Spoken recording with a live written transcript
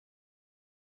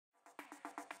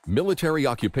Military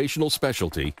Occupational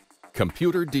Specialty,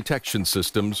 Computer Detection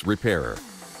Systems Repairer.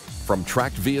 From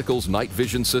tracked vehicles' night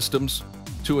vision systems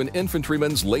to an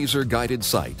infantryman's laser-guided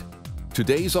sight,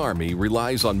 today's Army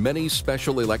relies on many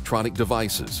special electronic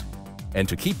devices. And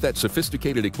to keep that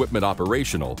sophisticated equipment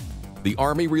operational, the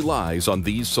Army relies on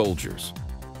these soldiers.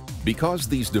 Because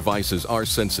these devices are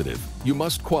sensitive, you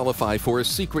must qualify for a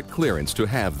secret clearance to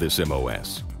have this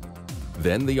MOS.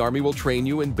 Then the Army will train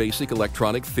you in basic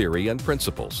electronic theory and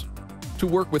principles, to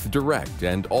work with direct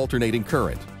and alternating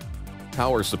current,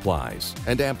 power supplies,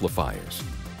 and amplifiers.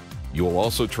 You will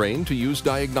also train to use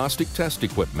diagnostic test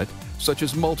equipment such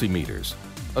as multimeters,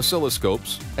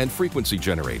 oscilloscopes, and frequency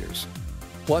generators,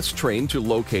 plus train to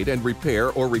locate and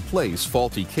repair or replace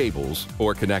faulty cables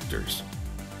or connectors.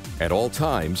 At all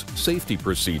times, safety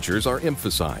procedures are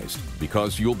emphasized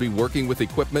because you'll be working with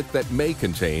equipment that may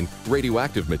contain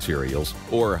radioactive materials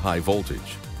or high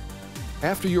voltage.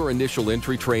 After your initial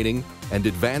entry training and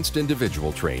advanced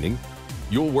individual training,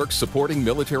 you'll work supporting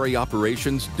military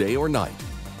operations day or night,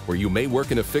 where you may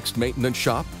work in a fixed maintenance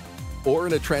shop or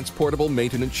in a transportable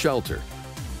maintenance shelter.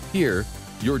 Here,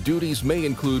 your duties may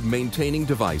include maintaining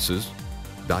devices,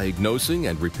 diagnosing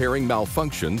and repairing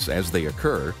malfunctions as they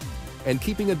occur, and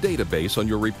keeping a database on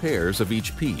your repairs of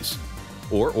each piece,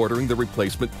 or ordering the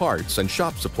replacement parts and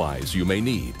shop supplies you may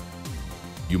need.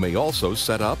 You may also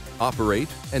set up, operate,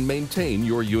 and maintain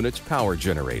your unit's power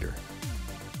generator.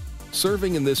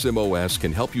 Serving in this MOS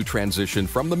can help you transition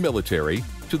from the military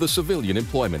to the civilian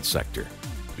employment sector,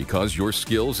 because your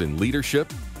skills in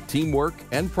leadership, teamwork,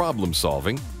 and problem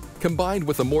solving, combined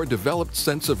with a more developed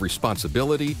sense of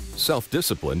responsibility,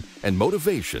 self-discipline, and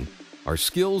motivation, are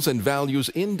skills and values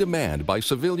in demand by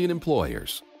civilian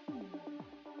employers.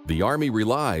 The Army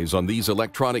relies on these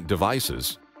electronic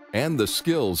devices and the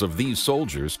skills of these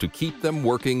soldiers to keep them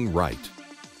working right.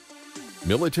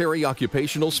 Military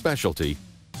Occupational Specialty,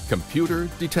 Computer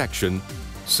Detection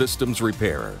Systems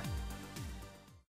Repairer.